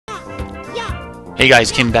Hey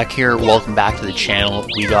guys, Kim Beck here. Welcome back to the channel.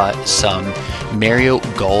 We got some Mario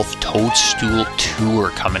Golf Toadstool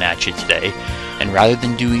Tour coming at you today. And rather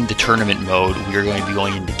than doing the tournament mode, we are going to be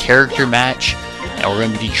going into character match, and we're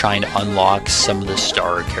going to be trying to unlock some of the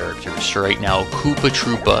star characters. So right now, Koopa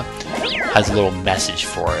Troopa has a little message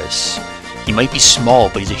for us. He might be small,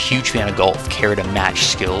 but he's a huge fan of golf. Care to match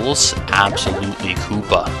skills? Absolutely,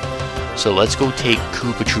 Koopa. So let's go take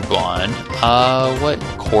Koopa Troopa on. What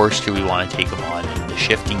course do we want to take him on? In the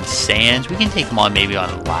Shifting Sands? We can take him on maybe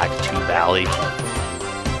on Lac 2 Valley.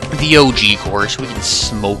 The OG course. We can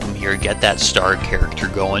smoke him here, get that star character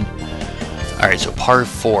going. Alright, so par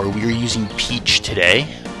 4. We are using Peach today.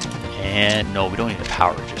 And no, we don't need the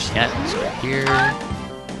power just yet. Let's go here.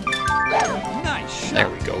 Nice shot. There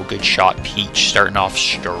we go. Good shot, Peach. Starting off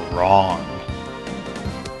strong.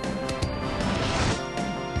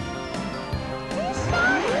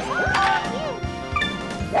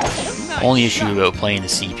 Only issue about playing the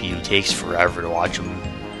CPU, takes forever to watch them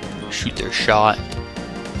shoot their shot.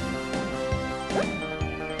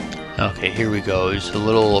 Okay, here we go. There's a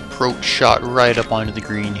little approach shot right up onto the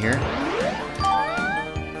green here. I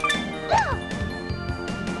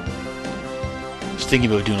was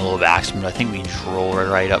thinking about doing a little backspin, but I think we can just roll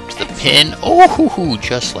right up to the pin. Oh,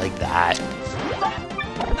 just like that.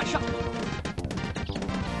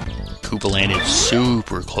 Koopa landed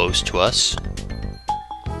super close to us.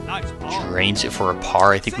 Drains it for a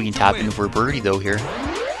par. I think we can tap into for a birdie though here.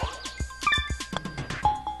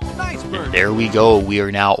 And there we go. We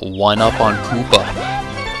are now 1 up on Koopa.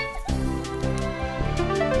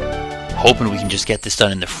 Hoping we can just get this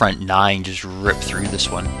done in the front 9. Just rip through this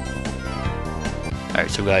one. Alright,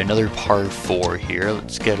 so we got another par 4 here.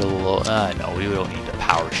 Let's get a little... no, we don't need a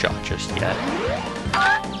power shot just yet.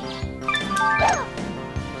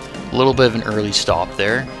 A little bit of an early stop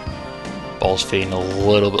there. Ball's fading a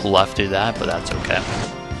little bit left of that, but that's okay.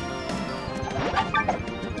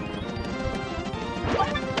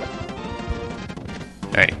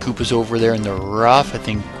 Alright, Koopa's over there in the rough. I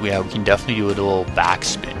think we can definitely do a little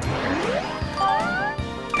backspin here.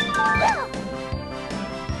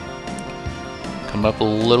 Come up a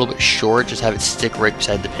little bit short, just have it stick right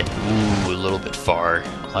beside the pin. Ooh, a little bit far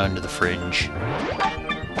onto the fringe.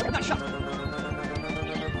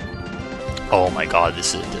 Oh my god,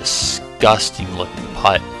 this is a disgusting looking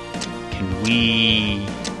putt. Can we...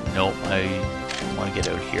 Nope, I want to get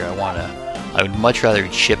out here. I would much rather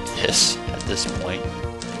chip this at this point.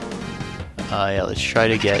 Yeah, let's try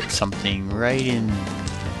to get something right in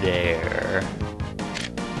there.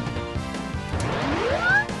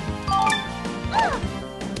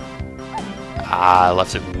 Ah, I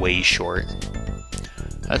left it way short.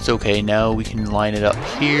 That's okay, now we can line it up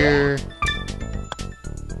here.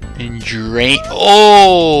 And drain.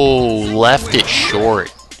 Oh, left it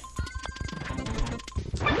short.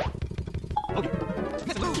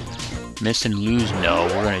 Miss and lose? No,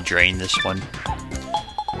 we're gonna drain this one.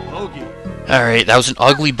 Alright, that was an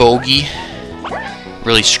ugly bogey.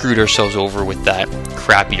 Really screwed ourselves over with that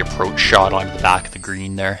crappy approach shot onto the back of the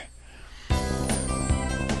green there.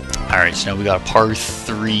 Alright, so now we got a par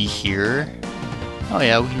 3 here. Oh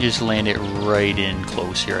yeah, we can just land it right in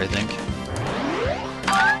close here, I think.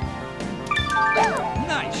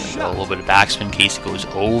 A little bit of backspin in case it goes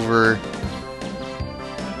over. A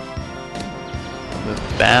little bit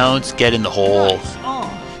of bounce, get in the hole.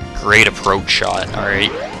 Great approach shot,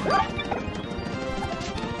 alright.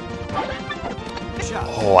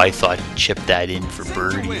 Oh, I thought he chipped that in for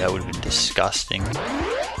birdie. That would have been disgusting.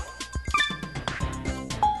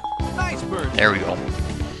 There we go.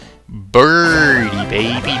 Birdie,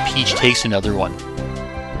 baby. Peach takes another one.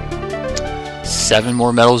 7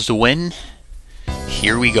 more medals to win.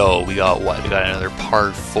 Here we go. We got what? We got another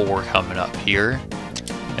par 4 coming up here.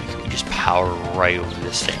 And can we just power right over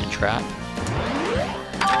this sand trap?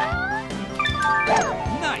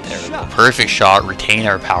 There we go. Perfect shot. Retain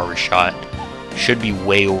our power shot. Should be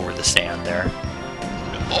way over the sand there.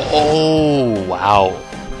 Oh, wow.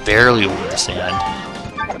 Barely over the sand.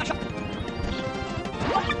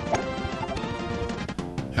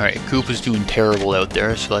 Alright, Koopa's doing terrible out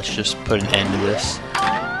there, so let's just put an end to this.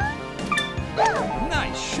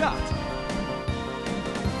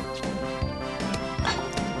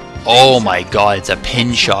 Oh my god, it's a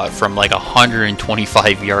pin shot from like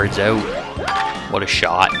 125 yards out. What a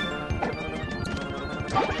shot.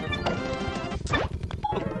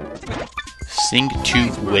 Sink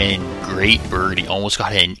to win. Great birdie. Almost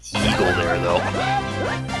got an eagle there though.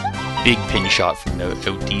 Big pin shot from out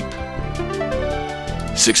deep.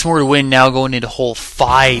 6 more to win now, going into hole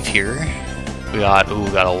 5 here. We got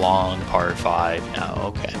a long par 5 now.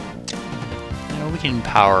 Okay. Now we can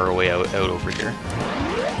power our way out over here.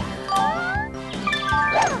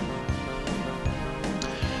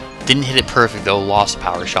 Didn't hit it perfect though, lost a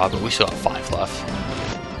power shot, but we still have 5 left.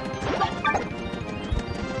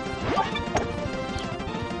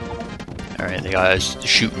 Alright, they got us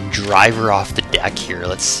shooting driver off the deck here.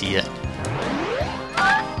 Let's see it.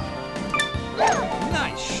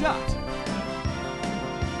 Nice shot.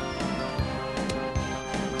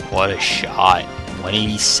 What a shot.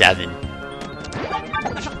 187.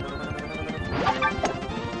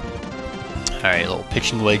 Alright, little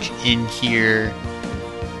pitching wedge in here.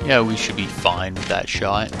 Yeah, we should be fine with that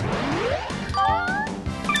shot.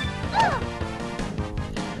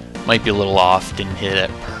 Might be a little off, didn't hit it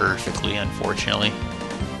perfectly, unfortunately.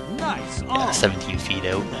 Nice. Yeah, 17 feet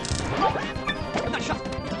out.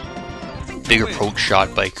 Big approach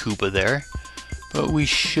shot by Koopa there. But we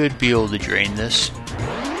should be able to drain this.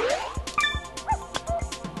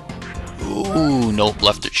 Ooh, nope,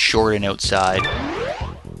 left it short and outside.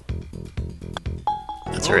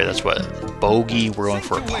 That's right, that's what. Bogey, we're going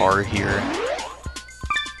for a par here.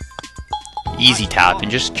 Easy tap,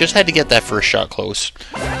 and just had to get that first shot close.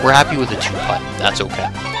 We're happy with the 2-putt, that's okay.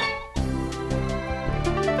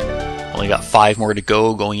 Only got 5 more to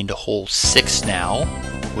go, going into hole 6 now.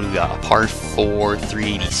 What do we got? A par 4,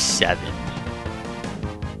 387.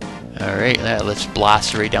 Alright, let's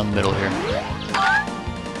blast right down the middle here.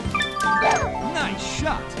 Nice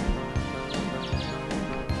shot.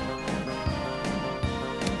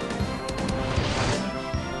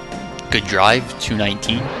 Good drive,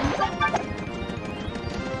 219.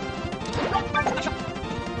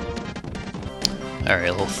 Alright,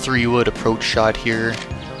 a little 3-wood approach shot here.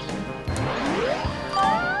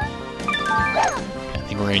 I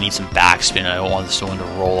think we're going to need some backspin. I don't want this one to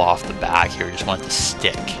roll off the back here. I just want it to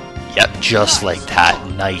stick. Yep, just like that.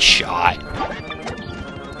 Nice shot.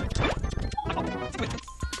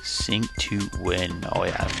 Sink to win. Oh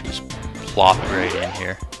yeah, just plop right in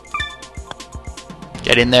here.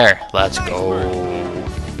 Get in there. Let's go.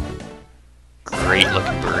 Great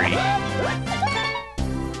looking birdie.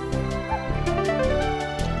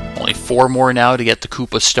 Only 4 more now to get the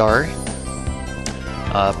Koopa star.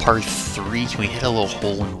 Par 3. Can we hit a little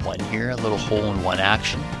hole-in-one here? A little hole-in-one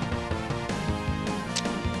action.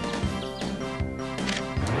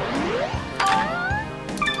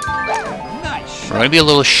 Nice. We're going to be a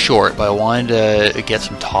little short, but I wanted to get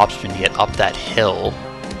some topspin to get up that hill.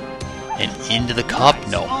 And into the cup?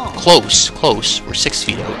 No. Close, close. We're 6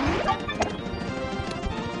 feet out.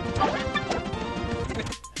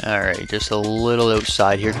 Alright, just a little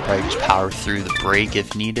outside here. Could probably just power through the break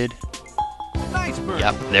if needed. Nice birdie.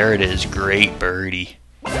 Yep, there it is. Great birdie.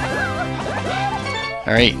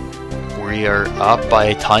 Alright, we are up by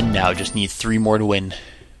a ton now. Just need 3 more to win.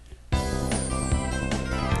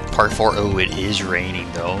 Par 4. Oh, it is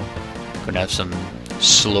raining though. Gonna have some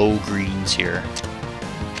slow greens here.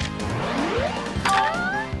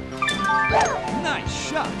 Nice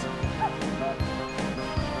shot.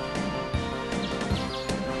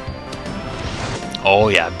 Oh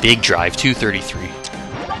yeah, big drive, 233.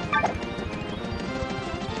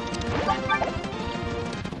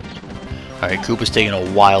 Alright, Koopa's taking a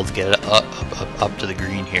while to get it up to the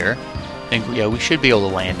green here. I think, yeah, we should be able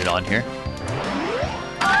to land it on here.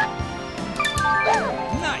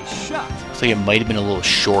 Nice shot. Looks like it might have been a little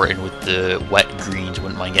short, and with the wet greens,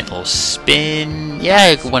 wouldn't mind getting a little spin. Yeah,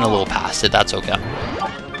 it went a little past it, that's okay.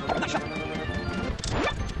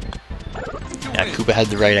 Yeah, Koopa had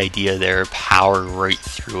the right idea there. Power right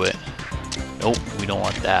through it. Nope, we don't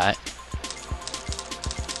want that.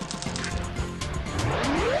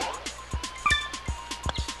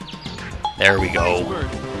 There we go.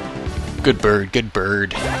 Good bird, good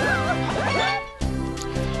bird.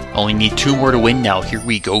 Only need 2 more to win now. Here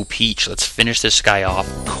we go, Peach. Let's finish this guy off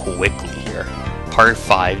quickly here. Part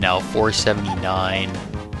 5 now, 479.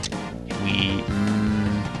 We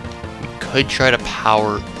could try to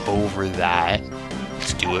power over that.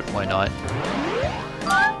 Let's do it, why not?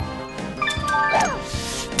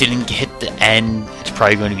 Didn't hit the end. It's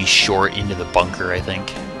probably going to be short into the bunker, I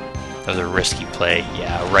think. That was a risky play.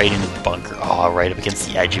 Yeah, right into the bunker. Oh, right up against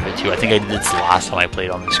the edge of it, too. I think I did this the last time I played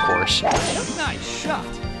on this course. Nice shot.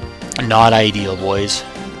 Not ideal, boys.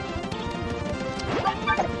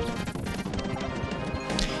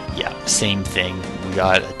 Yeah, same thing. We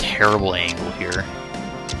got a terrible angle here.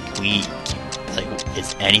 Can we, like,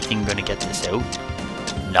 is anything going to get this out?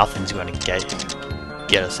 Nothing's going to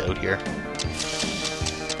get us out here.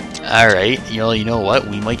 Alright, you know what?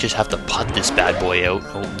 We might just have to putt this bad boy out.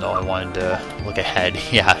 Oh, no, I wanted to look ahead.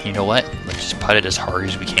 Yeah, you know what? Let's just putt it as hard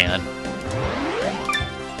as we can.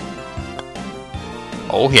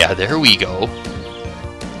 Oh yeah, there we go.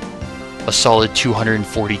 a solid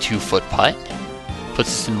 242 foot putt. Puts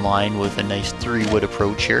us in line with a nice 3-wood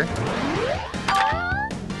approach here.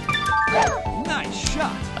 Nice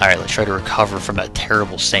shot. Alright, let's try to recover from that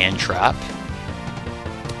terrible sand trap.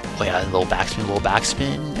 Oh yeah, a little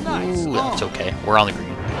backspin, Nice. Ooh, that's okay. We're on the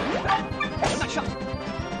green. Nice shot.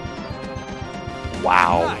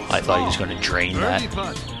 Wow, Nice I thought he was going to drain that. Birdie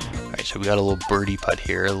putt. Alright, so we got a little birdie putt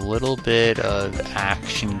here. A little bit of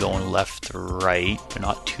action going left to right, but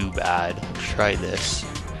not too bad. Let's try this.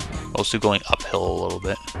 Also going uphill a little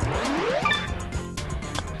bit.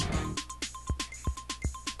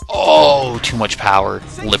 Oh, too much power.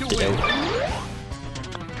 Lipped it out.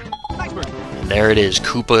 Nice birdie. And there it is.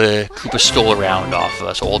 Koopa stole a round off of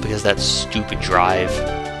us, all because of that stupid drive.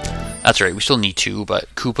 That's right, we still need 2, but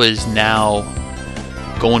Koopa is now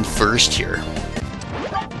going first here.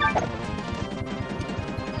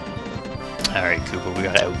 Alright, Koopa, we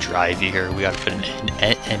gotta outdrive you here. We gotta put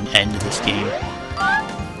an end to this game.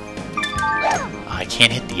 I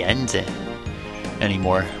can't hit the ends in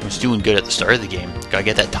anymore. I was doing good at the start of the game. Gotta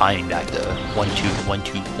get that timing back to 1-2,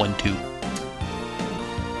 1-2, 1-2.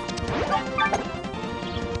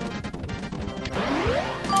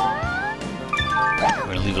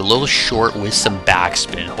 We're gonna leave it a little short with some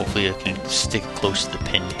backspin. Hopefully I can stick close to the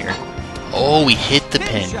pin here. Oh, we hit the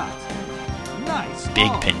pin. Shot. Nice.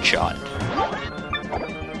 Big pin shot.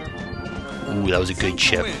 Ooh, that was a good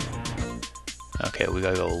chip. Okay, we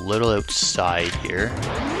gotta go a little outside here.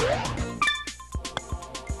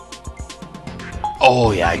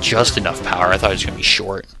 Oh yeah, just enough power. I thought it was gonna be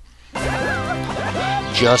short.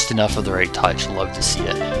 Just enough of the right touch. Love to see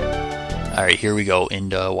it. Alright, here we go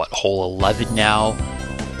into what, hole 11 now.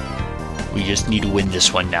 We just need to win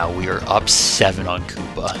this one now. We are up 7 on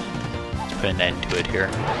Koopa. Let's put an end to it here.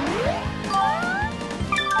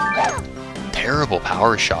 Terrible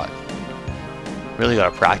power shot. Really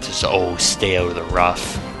gotta practice. Oh, stay out of the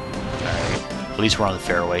rough. Alright, at least we're on the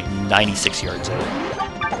fairway. 96 yards out.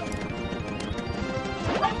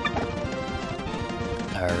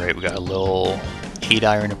 Alright, we got a little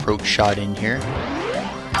 8-iron approach shot in here.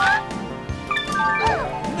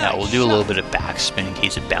 Now we'll do a little bit of backspin in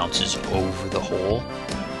case it bounces over the hole.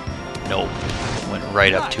 Nope, went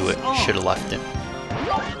right up to it. Should have left it.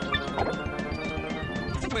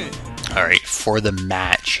 Alright, for the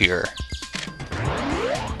match here.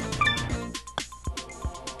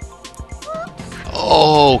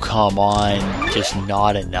 Oh, come on. Just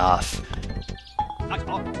not enough.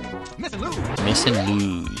 Miss and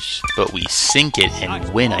lose. But we sink it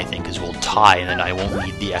and win, I think, because we'll tie, and then I won't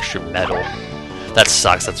need the extra medal. That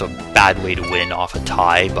sucks. That's a bad way to win off a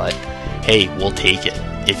tie, but hey, we'll take it.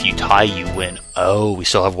 If you tie, you win. Oh, we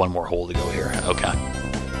still have one more hole to go here. Okay.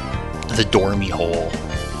 The Dormy hole.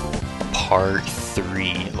 Part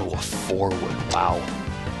 3. Oh, a 4-wood. Wow.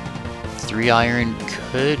 3-iron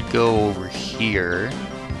could go over here.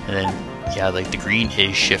 And then, yeah, like the green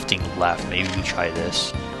is shifting left. Maybe we try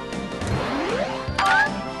this.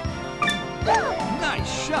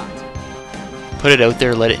 Nice shot. Put it out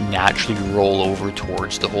there, let it naturally roll over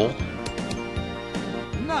towards the hole.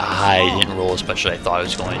 I didn't roll as much as I thought I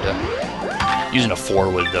was going to. Using a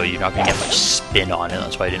 4-wood though, you're not going to get much spin on it.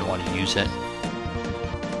 That's why I didn't want to use it.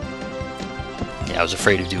 Yeah, I was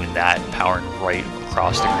afraid of doing that, powering right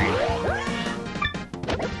across the green.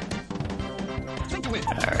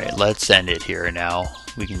 Alright, let's end it here now.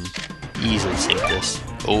 We can easily sink this.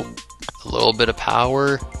 Oh, a little bit of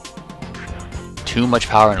power. Too much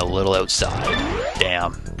power and a little outside.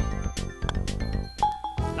 Damn.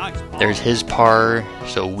 There's his par,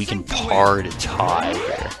 so we can par to tie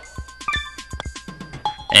here.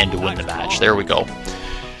 And to win the match. There we go.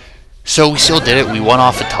 So we still did it. We won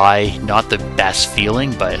off a tie. Not the best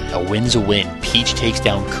feeling, but a win's a win. Peach takes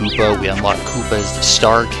down Koopa. We unlock Koopa as the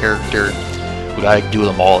star character. We gotta do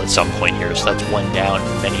them all at some point here, so that's one down,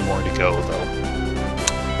 many more to go though.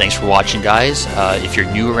 Thanks for watching, guys. If you're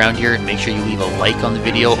new around here, make sure you leave a like on the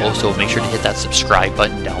video. Also, make sure to hit that subscribe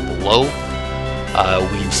button down below.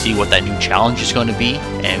 We can see what that new challenge is going to be,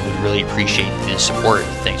 and we'd really appreciate the support.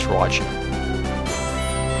 Thanks for watching.